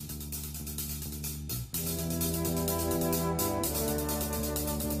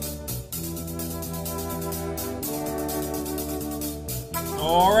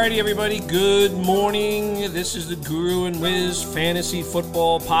Alrighty, everybody. Good morning. This is the Guru and Wiz Fantasy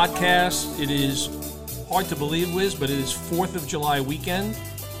Football Podcast. It is hard to believe, Wiz, but it is 4th of July weekend.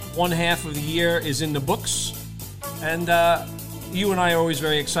 One half of the year is in the books. And you and I are always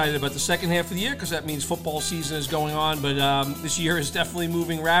very excited about the second half of the year because that means football season is going on. But this year is definitely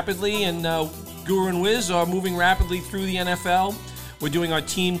moving rapidly, and Guru and Wiz are moving rapidly through the NFL. We're doing our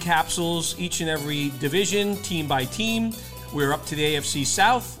team capsules each and every division, team by team. We're up to the AFC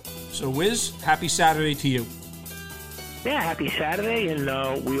South. So, Wiz, happy Saturday to you. Yeah, happy Saturday, and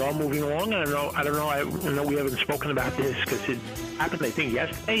we are moving along. I know we haven't spoken about this because it happened, I think,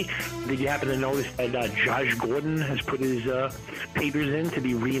 yesterday. Did you happen to notice that Josh Gordon has put his papers in to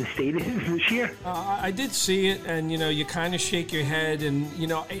be reinstated this year? I did see it, and, you kind of shake your head, and,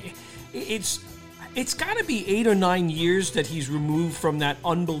 It's got to be 8 or 9 years that he's removed from that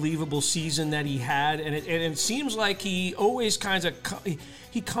unbelievable season that he had, and it seems like he always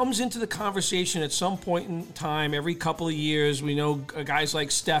he comes into the conversation at some point in time every couple of years. We know guys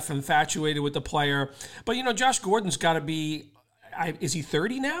like Steph infatuated with the player, but Josh Gordon's got to be. Is he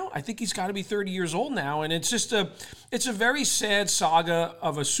 30 now? I think he's got to be 30 years old now, and it's a very sad saga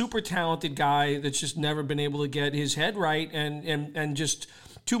of a super talented guy that's just never been able to get his head right, and just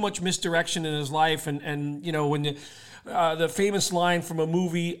too much misdirection in his life, and when the famous line from a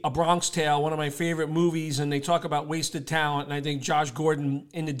movie, A Bronx Tale, one of my favorite movies, and they talk about wasted talent, and I think Josh Gordon,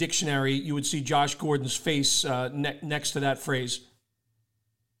 in the dictionary, you would see Josh Gordon's face next to that phrase.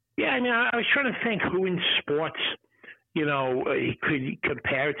 Yeah, I mean, I was trying to think who in sports he could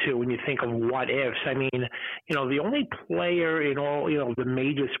compare to when you think of what ifs. I mean, the only player in all, the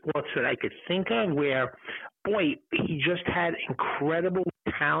major sports that I could think of where, boy, he just had incredible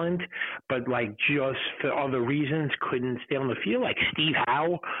talent, but just for other reasons couldn't stay on the field, like Steve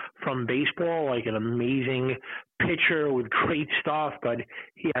Howe from baseball, like an amazing pitcher with great stuff, but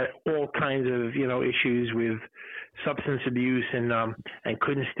he had all kinds of, issues with substance abuse and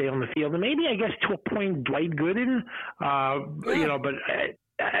couldn't stay on the field. And maybe, I guess, to a point, Dwight Gooden, Dwight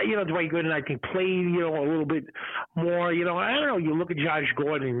Gooden, I think, played, a little bit more. I don't know. You look at Josh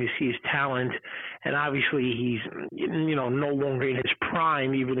Gordon and you see his talent, and obviously he's, no longer in his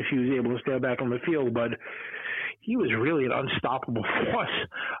prime, even if he was able to stay back on the field. But he was really an unstoppable force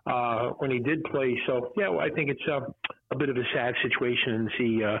when he did play. So, yeah, I think it's a bit of a sad situation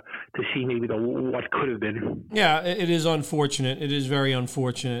to see maybe what could have been. Yeah, it is unfortunate. It is very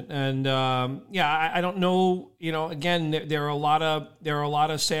unfortunate, and I don't know. Again, there are a lot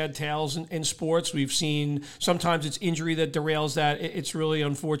of sad tales in sports. We've seen sometimes it's injury that derails that. It's really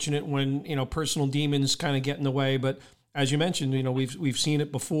unfortunate when personal demons kind of get in the way, but. As you mentioned, we've seen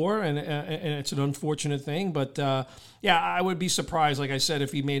it before, and it's an unfortunate thing. But I would be surprised, like I said,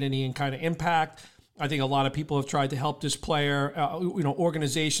 if he made any kind of impact. I think a lot of people have tried to help this player.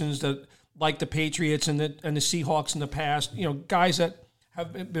 Organizations that like the Patriots and the Seahawks in the past. Guys that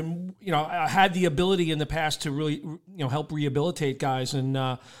have been had the ability in the past to really help rehabilitate guys, and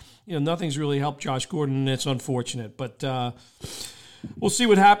nothing's really helped Josh Gordon, and it's unfortunate. But we'll see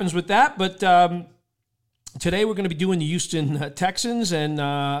what happens with that. But. Today we're going to be doing the Houston Texans,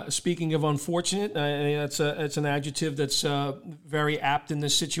 and speaking of unfortunate, it's an adjective that's very apt in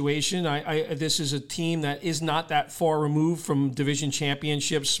this situation. This is a team that is not that far removed from division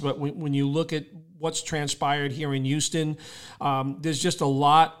championships, but when you look at what's transpired here in Houston, there's just a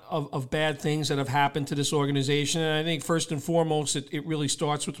lot of bad things that have happened to this organization. And I think first and foremost, it really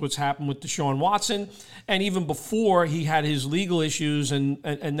starts with what's happened with Deshaun Watson. And even before he had his legal issues, and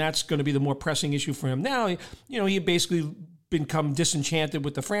that's going to be the more pressing issue for him now, he basically become disenchanted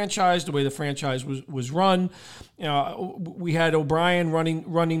with the franchise, the way the franchise was run. We had O'Brien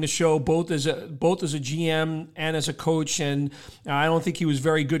running the show both as a GM and as a coach, and I don't think he was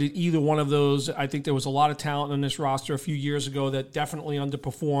very good at either one of those. I think there was a lot of talent on this roster a few years ago that definitely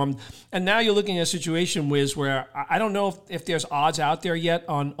underperformed. And now you're looking at a situation, Wiz, where I don't know if there's odds out there yet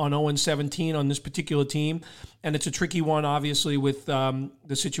on 0-17 on this particular team. And it's a tricky one, obviously, with the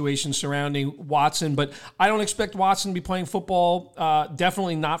situation surrounding Watson. But I don't expect Watson to be playing football,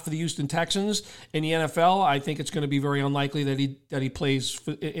 definitely not for the Houston Texans. In the NFL, I think it's going to be very unlikely that he plays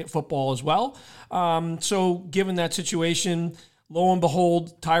football as well. So given that situation, lo and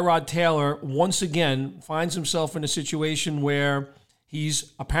behold, Tyrod Taylor once again finds himself in a situation where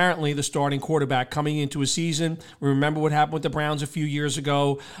he's apparently the starting quarterback coming into a season. We remember what happened with the Browns a few years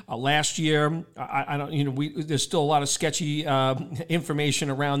ago. Last year, there's still a lot of sketchy information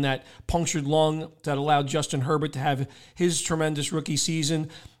around that punctured lung that allowed Justin Herbert to have his tremendous rookie season.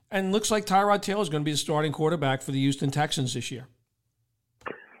 And looks like Tyrod Taylor is going to be the starting quarterback for the Houston Texans this year.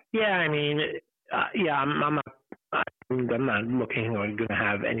 Yeah, I mean, I'm not I'm not looking or going to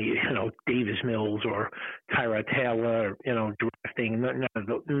have any, Davis Mills or Tyrod Taylor, drafting.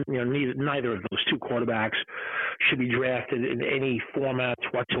 Neither of those two quarterbacks should be drafted in any formats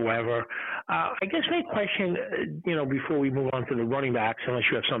whatsoever. I guess my question, before we move on to the running backs, unless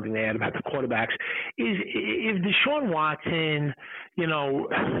you have something to add about the quarterbacks, is if Deshaun Watson,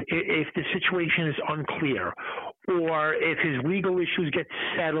 if the situation is unclear, or if his legal issues get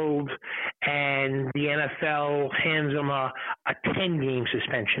settled and the NFL hands him a 10-game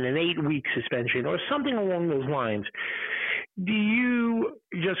suspension, an 8-week suspension, or something along those lines, do you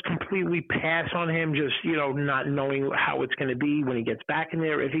just completely pass on him, just, not knowing how it's going to be when he gets back in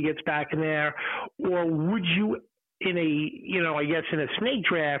there, if he gets back in there? Or would you, in a snake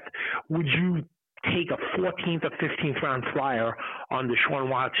draft, would you take a 14th or 15th round flyer on Deshaun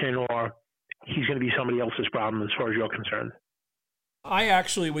Watson, or he's going to be somebody else's problem as far as you're concerned? I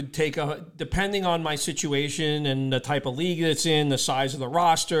actually would take depending on my situation and the type of league it's in, the size of the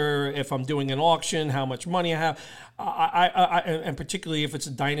roster, if I'm doing an auction, how much money I have, and particularly if it's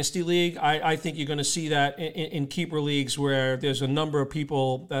a dynasty league, I think you're going to see that in keeper leagues where there's a number of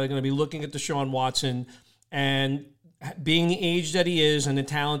people that are going to be looking at Deshaun Watson and being the age that he is and the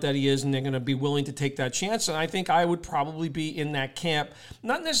talent that he is, and they're going to be willing to take that chance. And I think I would probably be in that camp,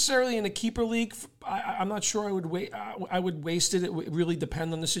 not necessarily in a keeper league. I'm not sure I would waste it. It would really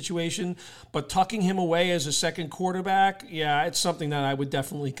depend on the situation. But tucking him away as a second quarterback, yeah, it's something that I would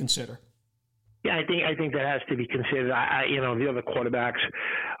definitely consider. Yeah, I think that has to be considered. The other quarterbacks,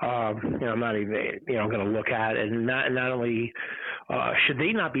 I'm not even, going to look at, and not only should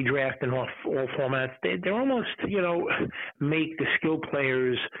they not be drafted in all formats, they're almost, make the skill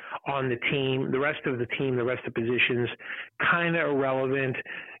players on the team, the rest of the team, the rest of the positions, kind of irrelevant.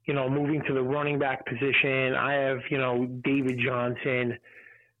 Moving to the running back position, I have, David Johnson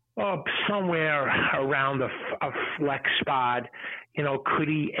somewhere around a flex spot. Could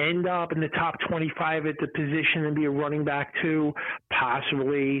he end up in the top 25 at the position and be a running back too?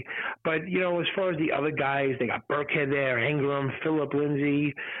 Possibly. But, as far as the other guys, they got Burkhead there, Ingram, Phillip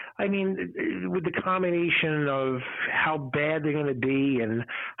Lindsay. I mean, with the combination of how bad they're going to be and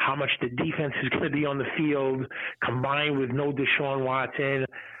how much the defense is going to be on the field, combined with no Deshaun Watson,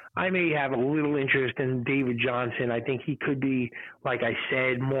 I may have a little interest in David Johnson. I think he could be, like I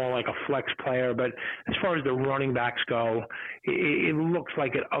said, more like a flex player. But as far as the running backs go, it looks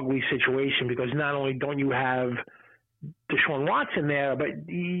like an ugly situation because not only don't you have Deshaun Watson there, but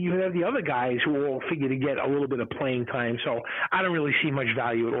you have the other guys who all figure to get a little bit of playing time. So I don't really see much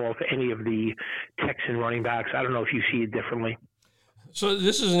value at all for any of the Texan running backs. I don't know if you see it differently. So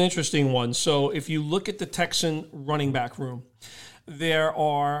this is an interesting one. So if you look at the Texan running back room, there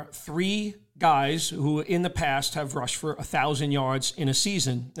are 3 guys who in the past have rushed for 1,000 yards in a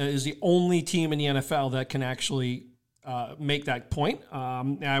season. That is the only team in the NFL that can actually make that point.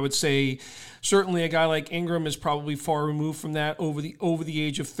 I would say certainly a guy like Ingram is probably far removed from that over the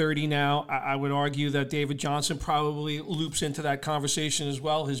age of 30 now. I would argue that David Johnson probably loops into that conversation as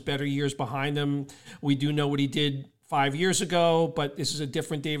well. His better years behind him. We do know what he did 5 years ago, but this is a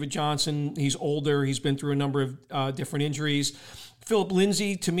different David Johnson. He's older. He's been through a number of different injuries. Phillip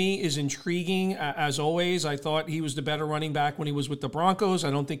Lindsay, to me, is intriguing, as always. I thought he was the better running back when he was with the Broncos. I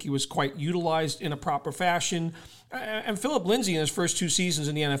don't think he was quite utilized in a proper fashion. And Phillip Lindsay, in his first 2 seasons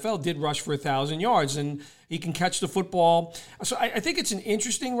in the NFL, did rush for 1,000 yards, and he can catch the football. So I think it's an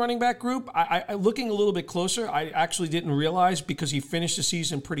interesting running back group. Looking a little bit closer, I actually didn't realize, because he finished the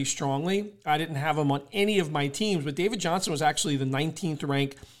season pretty strongly, I didn't have him on any of my teams, but David Johnson was actually the 19th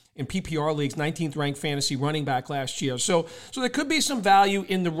ranked in PPR leagues, 19th ranked fantasy running back last year. So there could be some value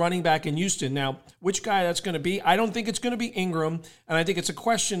in the running back in Houston. Now, which guy that's going to be, I don't think it's going to be Ingram, and I think it's a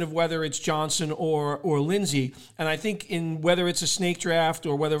question of whether it's Johnson or Lindsay. And I think in whether it's a snake draft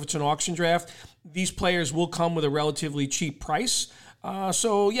or whether it's an auction draft, these players will come with a relatively cheap price.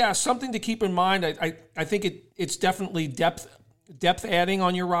 So yeah, something to keep in mind. I think it's definitely depth adding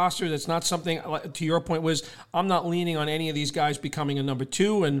on your roster. That's not something, to your point, was I'm not leaning on any of these guys becoming a number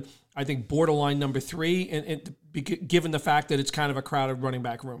 2, and I think borderline number 3, and given the fact that it's kind of a crowded running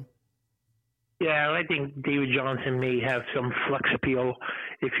back room. Yeah, I think David Johnson may have some flex appeal,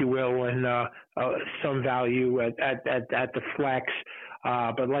 if you will, and some value at the flex.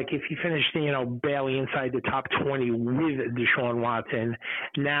 But like if you finish, barely inside the top 20 with Deshaun Watson,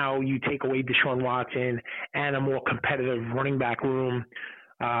 now you take away Deshaun Watson and a more competitive running back room.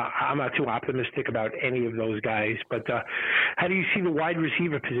 I'm not too optimistic about any of those guys. But how do you see the wide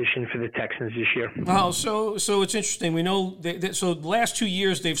receiver position for the Texans this year? Well, so it's interesting. We know so the last 2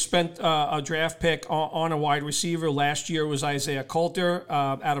 years they've spent a draft pick on a wide receiver. Last year was Isaiah Coulter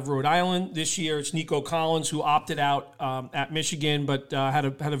out of Rhode Island. This year it's Nico Collins, who opted out at Michigan, but had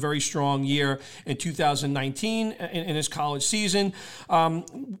a very strong year in 2019 in his college season.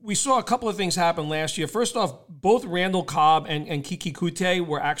 We saw a couple of things happen last year. First off, both Randall Cobb and Kiki Kute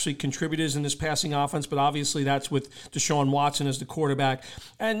were actually contributors in this passing offense, but obviously that's with Deshaun Watson as the quarterback.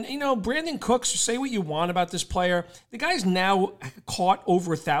 And, Brandon Cooks, say what you want about this player. The guy's now caught over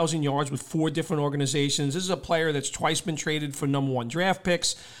 1,000 yards with 4 different organizations. This is a player that's twice been traded for number 1 draft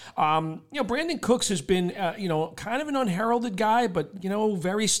picks. Brandon Cooks has been, kind of an unheralded guy, but,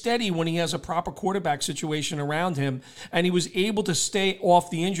 very steady when he has a proper quarterback situation around him. And he was able to stay off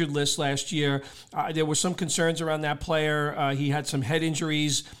the injured list last year. There were some concerns around that player. He had some head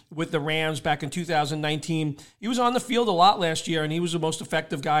injuries with the Rams back in 2019. He was on the field a lot last year, and he was the most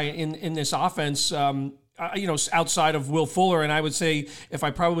effective guy in this offense. Outside of Will Fuller, and I would say if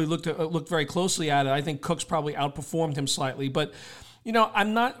I probably looked very closely at it, I think Cooks probably outperformed him slightly. But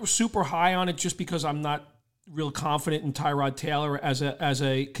I'm not super high on it just because I'm not real confident in Tyrod Taylor as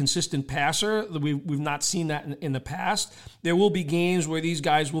a consistent passer. We've not seen that in the past. There will be games where these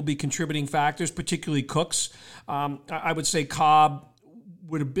guys will be contributing factors, particularly Cooks. I would say Cobb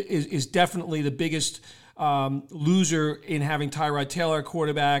is definitely the biggest loser in having Tyrod Taylor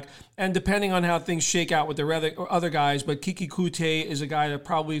quarterback, and depending on how things shake out with the other guys, but Kiki Kute is a guy that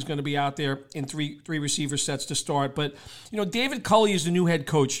probably is going to be out there in three receiver sets to start. But, David Culley is the new head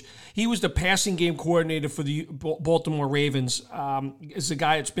coach. He was the passing game coordinator for the Baltimore Ravens. Is a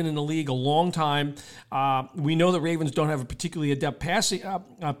guy that's been in the league a long time. We know the Ravens don't have a particularly adept passing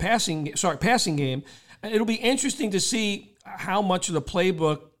game. It'll be interesting to see how much of the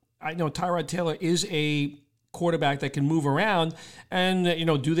playbook. I know Tyrod Taylor is a quarterback that can move around, and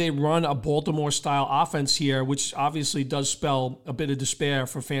do they run a Baltimore-style offense here, which obviously does spell a bit of despair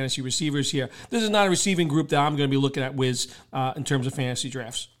for fantasy receivers here. This is not a receiving group that I'm going to be looking at, Wiz, in terms of fantasy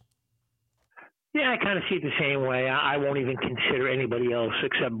drafts. Yeah, I kind of see it the same way. I won't even consider anybody else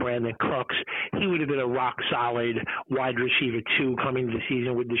except Brandon Cooks. He would have been a rock-solid wide receiver, 2, coming to the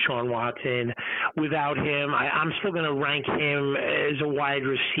season with Deshaun Watson. Without him, I'm still going to rank him as a wide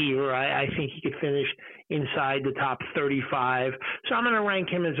receiver. I think he could finish inside the top 35. So I'm going to rank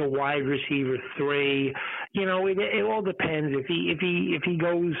him as a wide receiver 3. It all depends. If he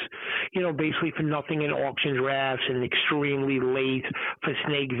goes, basically for nothing in auction drafts and extremely late for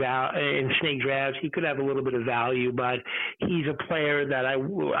snake drafts, he could have a little bit of value. But he's a player that I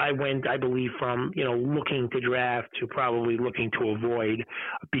went, I believe, from looking to draft to probably looking to avoid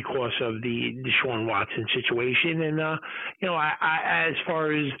because of the Deshaun Watson situation. And I as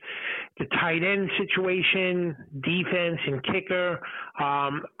far as the tight end situation, defense, and kicker,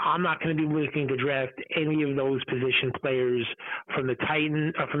 I'm not going to be looking to draft any of those position players from the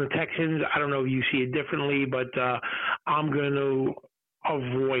Texans. I don't know if you see it differently, but I'm going to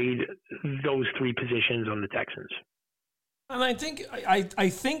avoid those 3 positions on the Texans. And I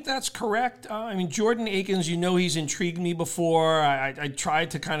think that's correct. Jordan Akins, he's intrigued me before. I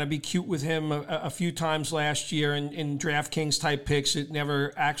tried to kind of be cute with him a few times last year in DraftKings type picks. It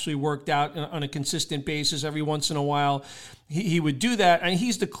never actually worked out on a consistent basis. Every once in a while, he would do that, and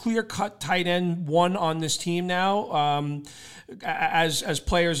he's the clear-cut tight end 1 on this team now. As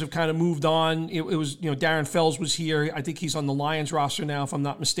players have kind of moved on, it was Darren Fells was here. I think he's on the Lions roster now, if I'm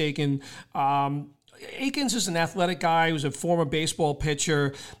not mistaken. Akins is an athletic guy who's a former baseball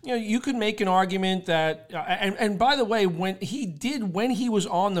pitcher. You could make an argument that, and by the way, when he was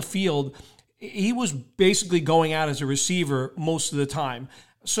on the field, he was basically going out as a receiver most of the time.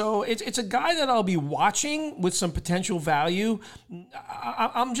 So it's a guy that I'll be watching with some potential value.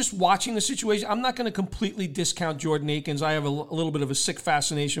 I'm just watching the situation. I'm not going to completely discount Jordan Akins. I have a little bit of a sick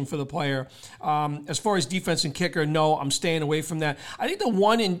fascination for the player. As far as defense and kicker, no, I'm staying away from that. I think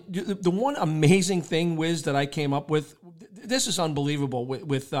the one amazing thing, Wiz, that I came up with, this is unbelievable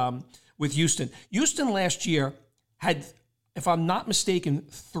with Houston. Houston last year had, if I'm not mistaken,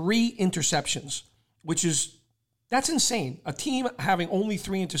 3 interceptions, that's insane. A team having only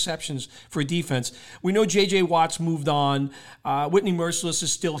 3 interceptions for defense. We know J.J. Watt's moved on. Whitney Merciless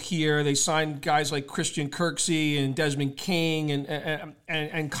is still here. They signed guys like Christian Kirksey and Desmond King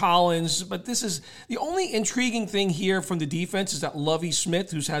and Collins. But this is the only intriguing thing here from the defense is that Lovie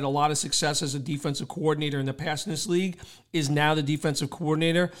Smith, who's had a lot of success as a defensive coordinator in the past in this league, is now the defensive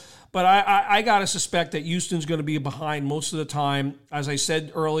coordinator. But I got to suspect that Houston's going to be behind most of the time. As I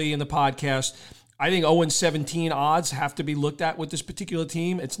said early in the podcast, I think 0-17 odds have to be looked at with this particular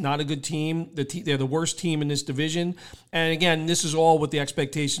team. It's not a good team. They're the worst team in this division. And again, this is all with the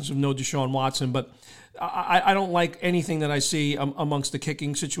expectations of no Deshaun Watson. But I don't like anything that I see amongst the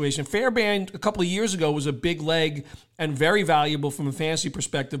kicking situation. Fairbairn a couple of years ago was a big leg and very valuable from a fantasy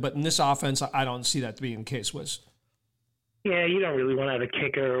perspective. But in this offense, I don't see that to be the case, Wiz. Yeah, you don't really want to have a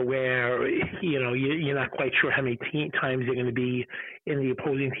kicker where, you're not quite sure how many times they're going to be in the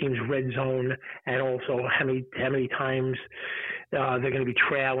opposing team's red zone, and also how many times they're going to be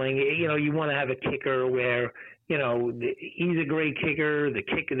trailing. You want to have a kicker where, he's a great kicker.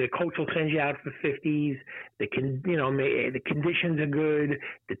 The coach will send you out for 50s. The conditions are good.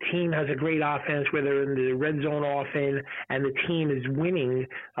 The team has a great offense, whether in the red zone often, and the team is winning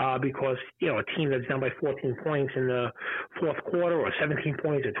because a team that's down by 14 points in the fourth quarter, or 17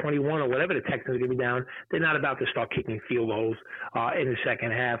 points, or 21, or whatever the Texans are going to be down, they're not about to start kicking field goals in the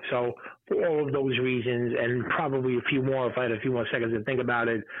second half. So for all of those reasons, and probably a few more if I had a few more seconds to think about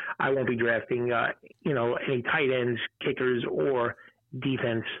it, I won't be drafting any tight ends, kickers, or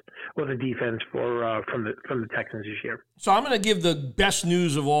defense from the Texans this year. So I'm going to give the best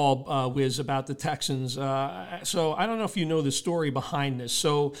news of all, Wiz, about the Texans. So I don't know if you know the story behind this.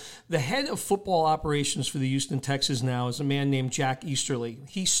 So the head of football operations for the Houston Texans now is a man named Jack Easterly.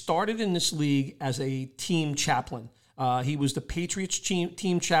 He started in this league as a team chaplain. He was the Patriots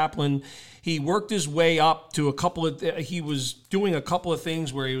team chaplain. He worked his way up to he was doing a couple of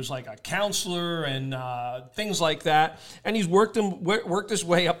things where he was like a counselor and things like that. And he's worked his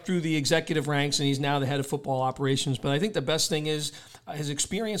way up through the executive ranks, and he's now the head of football operations. But I think the best thing is his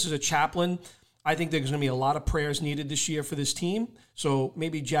experience as a chaplain. I think there's going to be a lot of prayers needed this year for this team. So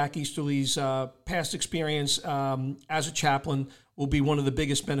maybe Jack Easterly's past experience as a chaplain will be one of the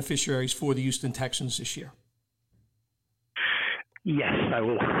biggest beneficiaries for the Houston Texans this year. Yes, I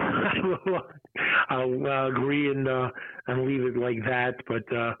will. I'll agree and leave it like that. But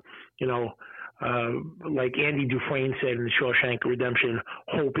like Andy Dufresne said in the Shawshank Redemption,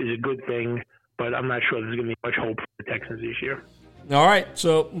 hope is a good thing. But I'm not sure there's going to be much hope for the Texans this year. All right,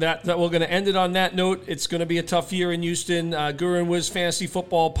 so that we're going to end it on that note. It's going to be a tough year in Houston. Guru and Wiz Fantasy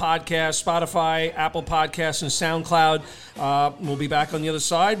Football Podcast, Spotify, Apple Podcasts, and SoundCloud. We'll be back on the other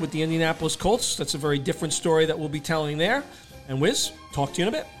side with the Indianapolis Colts. That's a very different story that we'll be telling there. And Wiz, talk to you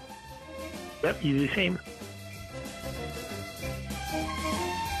in a bit. Yep, you do the same.